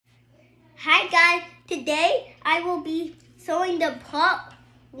guys, today I will be showing the part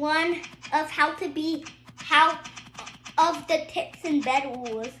 1 of how of the tips in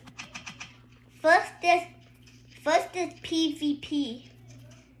Bedwars. First is PvP.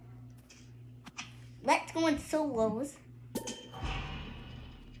 Let's go in solos.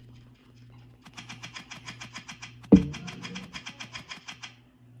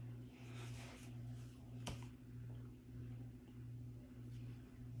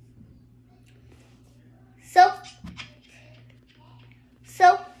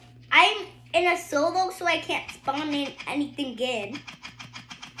 So I'm in a solo, so I can't spawn in anything again.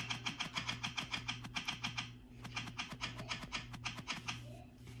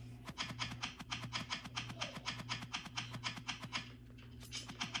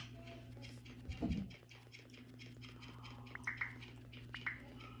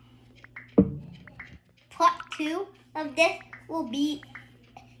 Part 2 of this will be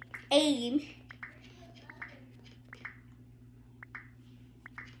aim.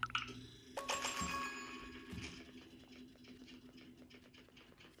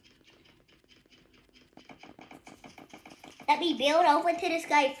 Let me build over to this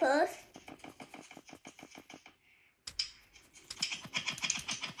guy first.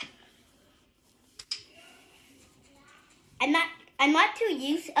 I'm not too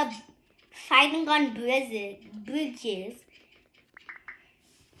used of fighting on bridges.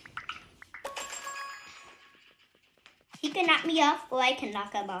 He can knock me off, or I can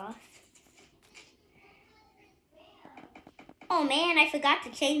knock him off. Oh man, I forgot to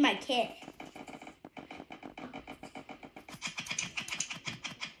change my kit.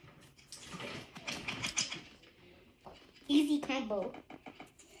 Easy combo.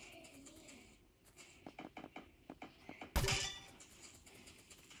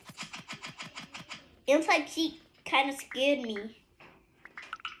 It looks like she kind of scared me.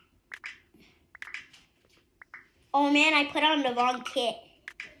 Oh man, I put on the wrong kit.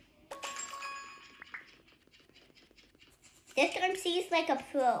 This one seems like a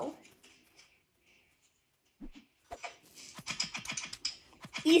pro.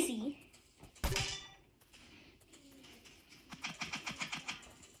 Easy.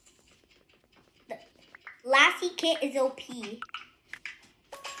 The Lassie kit is OP.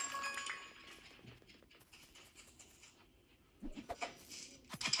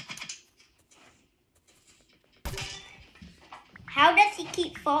 How does he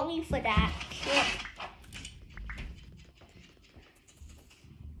keep falling for that shit?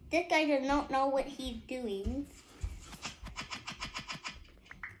 This guy does not know what he's doing.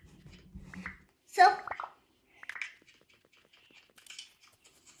 So,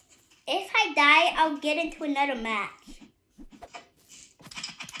 if I die, I'll get into another match.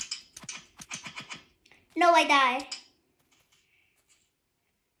 No, I died.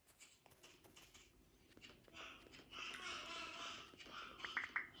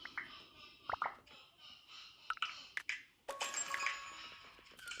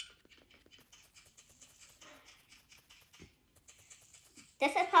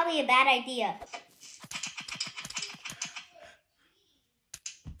 This is probably a bad idea.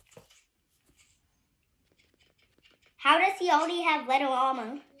 How does he already have leather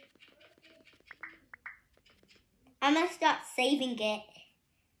armor? I'm gonna start saving it.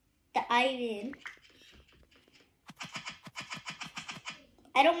 The iron.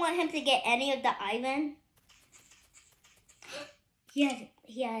 I don't want him to get any of the iron. He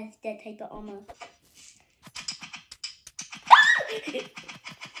has that type of armor.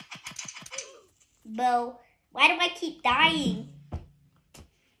 Bro, why do I keep dying?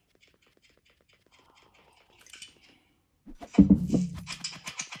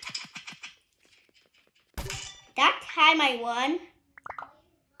 That time I won.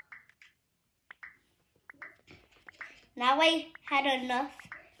 Now I had enough.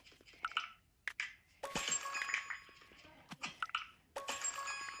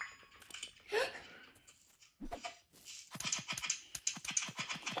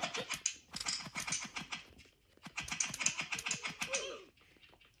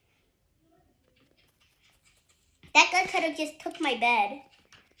 That guy could have just took my bed.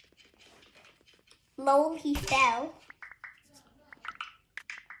 Lol, he fell.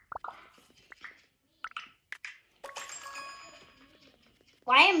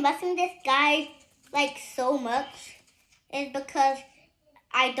 Why I'm messing this guy like so much is because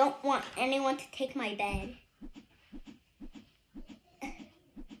I don't want anyone to take my bed.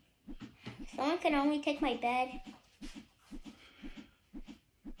 Someone can only take my bed.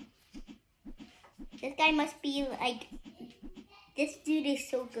 This guy must be like, this dude is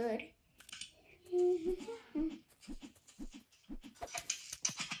so good.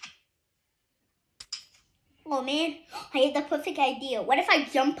 Oh man, I had the perfect idea. What if I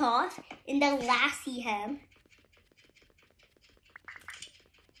jump off and then lassie him?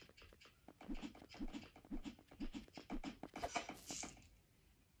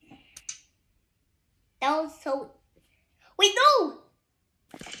 That was so... Wait, no!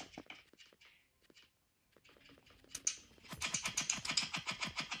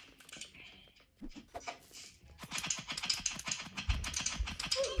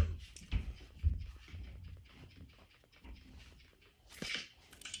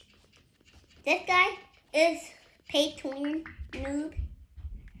 This guy is pay to win noob.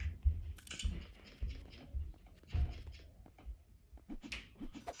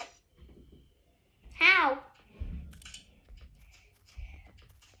 How?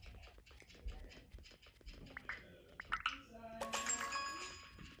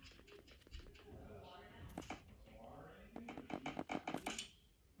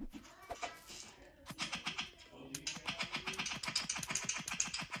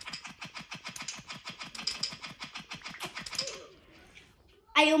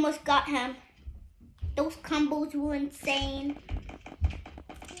 I almost got him. Those combos were insane.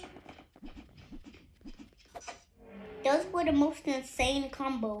 Those were the most insane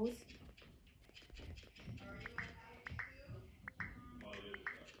combos.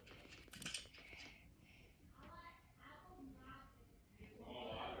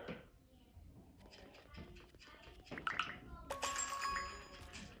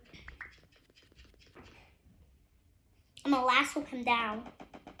 I'm gonna lasso him down.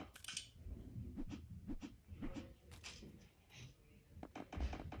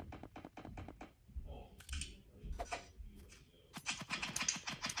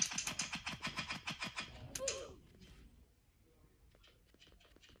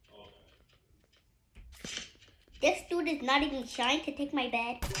 This dude is not even trying to take my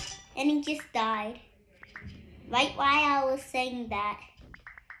bed, and he just died. Right while I was saying that.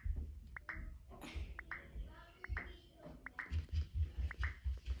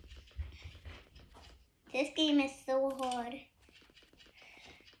 This game is so hard.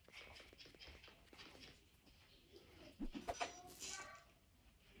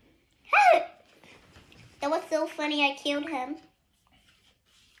 That was so funny, I killed him.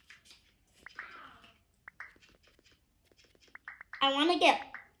 I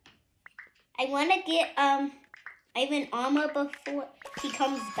wanna get Ivan armor before he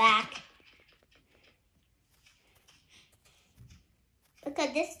comes back.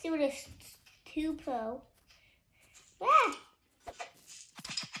 Because this dude is too pro. Ah.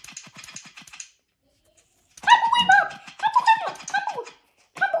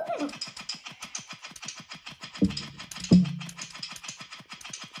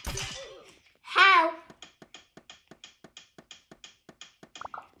 How?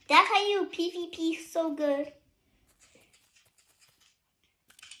 That's how you PvP so good.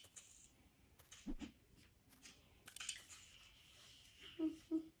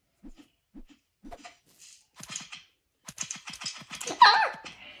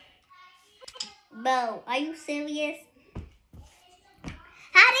 Bro, are you serious?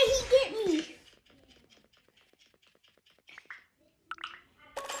 How did he get me?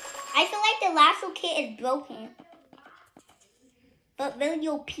 I feel like the lasso kit is broken. But really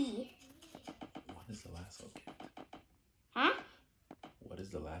OP. What is the lasso kit? Huh? What is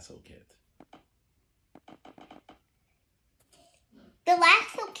the lasso kit? The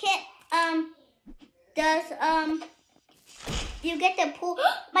lasso kit, does, you get to pull.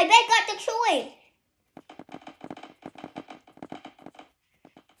 My bed got destroyed.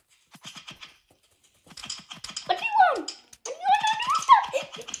 What do you want?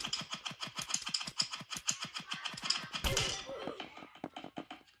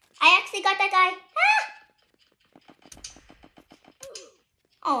 I actually got that guy. Ah!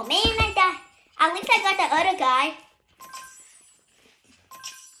 Oh man, I died. At least I got the other guy.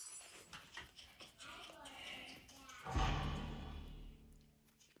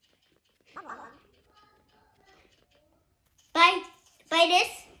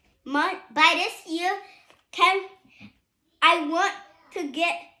 By this year, I want to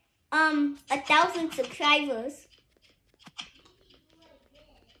get 1,000 subscribers.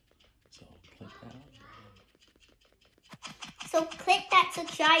 So click that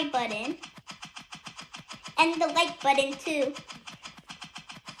subscribe button and the like button too.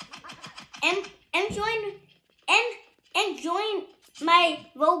 And join my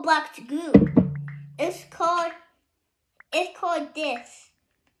Roblox group. It's called this.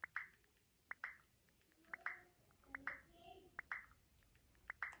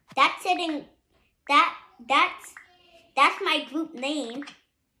 That's it in that's my group name.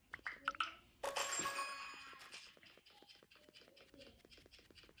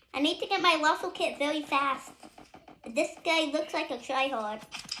 my lasso kit very fast. This guy looks like a tryhard.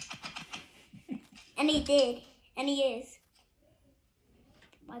 And he did. And he is.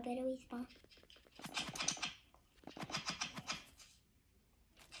 I better respawn.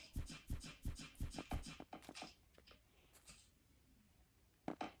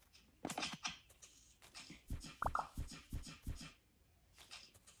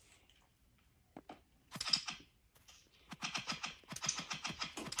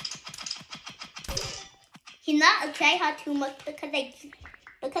 He's not a tryhard too much because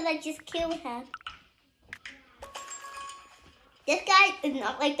I just killed him. This guy is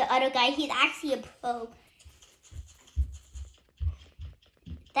not like the other guy. He's actually a pro.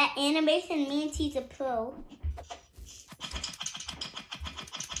 That animation means he's a pro.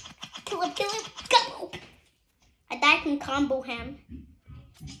 Kill him, go! I thought I can combo him.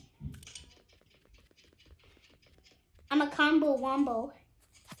 I'm a combo wombo.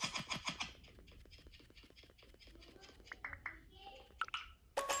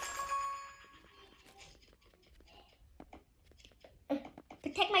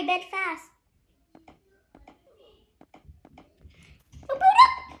 Protect my bed fast. Oh, boot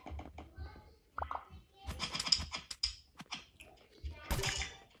up.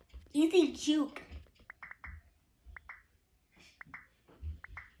 Easy juke.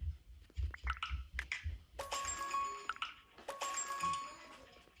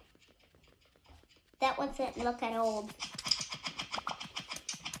 That wasn't look at all.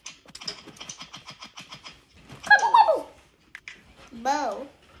 Bow.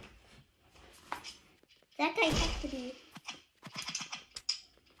 That guy has to be.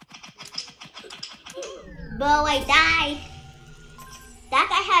 Bow, I died. That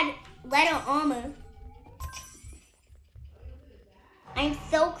guy had leather armor. I'm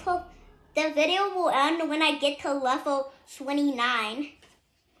so close. The video will end when I get to level 29.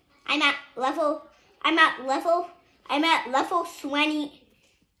 I'm at level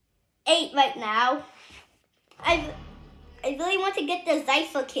 28 right now. I really want to get the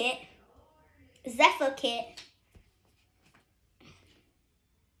Zephyr kit.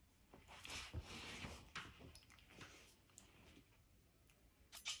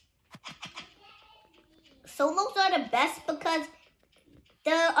 Solos are the best because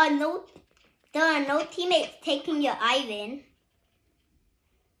there are no teammates taking your Ivan.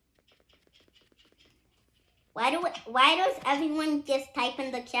 Why does everyone just type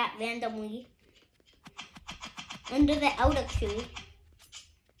in the chat randomly? Under the outer tree.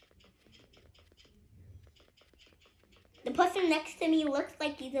 The person next to me looks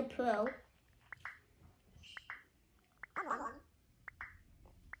like he's a pro.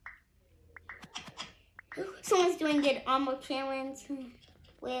 Someone's doing an armor challenge.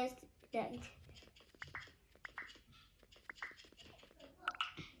 Where's that?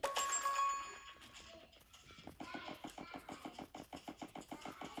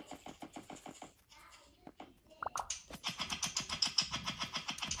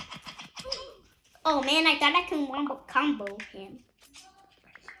 Oh man, I thought I could combo him.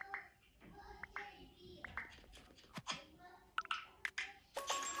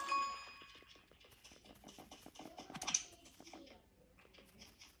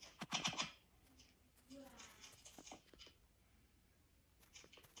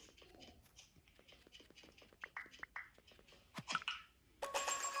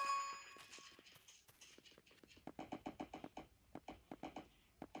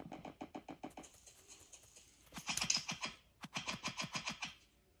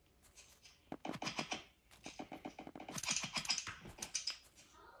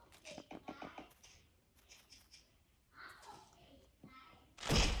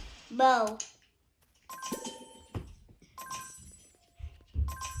 Bow.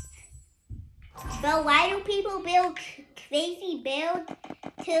 But why do people build crazy build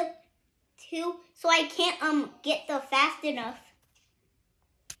to so I can't get there fast enough?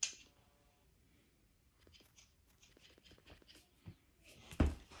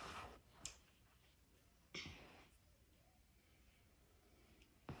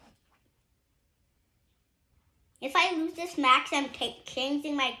 If I lose this max, I'm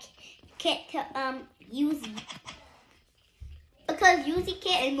changing my kit to Uzi. Because Uzi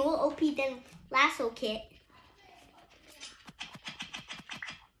kit is more OP than Lasso kit.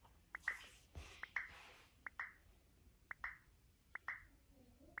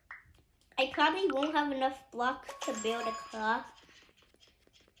 I probably won't have enough blocks to build a cloth.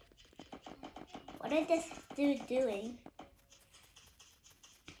 What is this dude doing?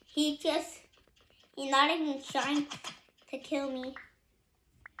 He's not even trying to kill me.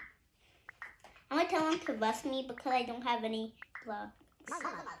 I'm gonna tell him to rush me because I don't have any blocks.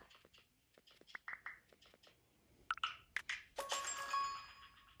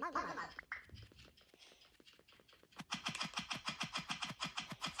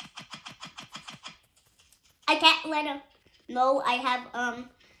 I can't let him know I have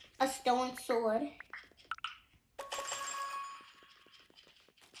a stone sword.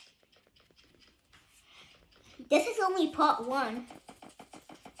 This is only part 1.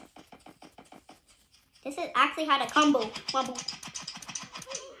 This is actually how to combo.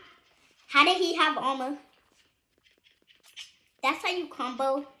 How did he have armor? That's how you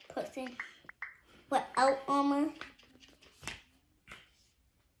combo person without armor.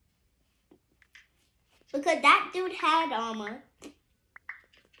 Because that dude had armor.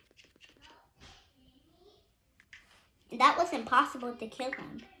 And that was impossible to kill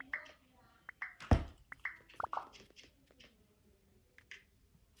him.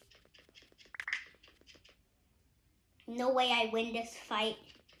 No way I win this fight.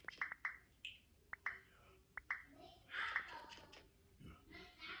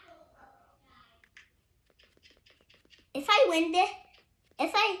 If I win this,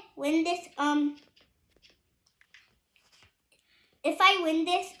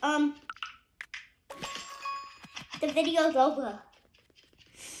 the video's over.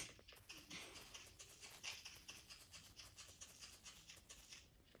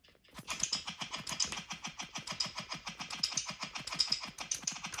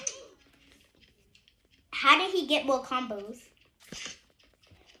 How did he get more combos?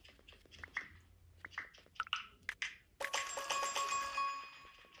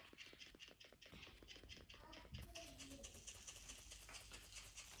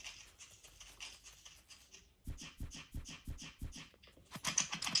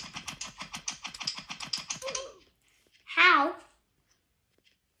 How?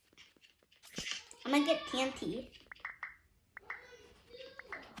 I'm gonna get TNT.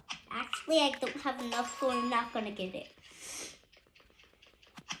 Actually, I don't have enough, so I'm not gonna get it.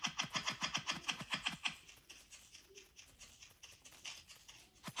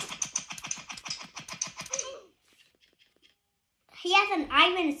 He has an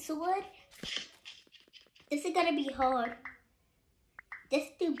iron sword. This is gonna be hard. This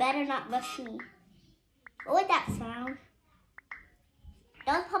dude better not rush me. What would that sound?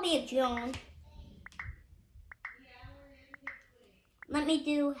 That was probably a drone. Let me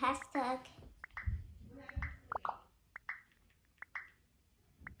do hashtag.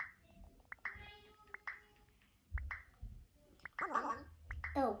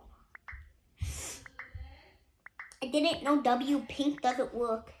 Oh. I didn't know W pink doesn't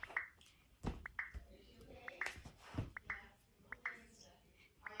work.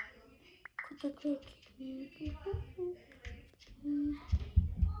 Quick.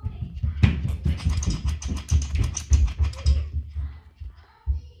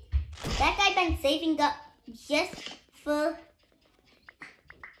 That guy been saving up just for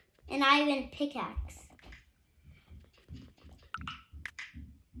an iron pickaxe.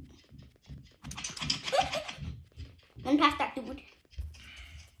 Run past that dude.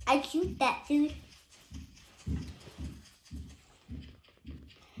 I shoot that dude.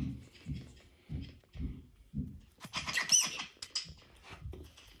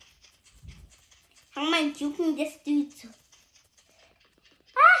 How am I juking this dude's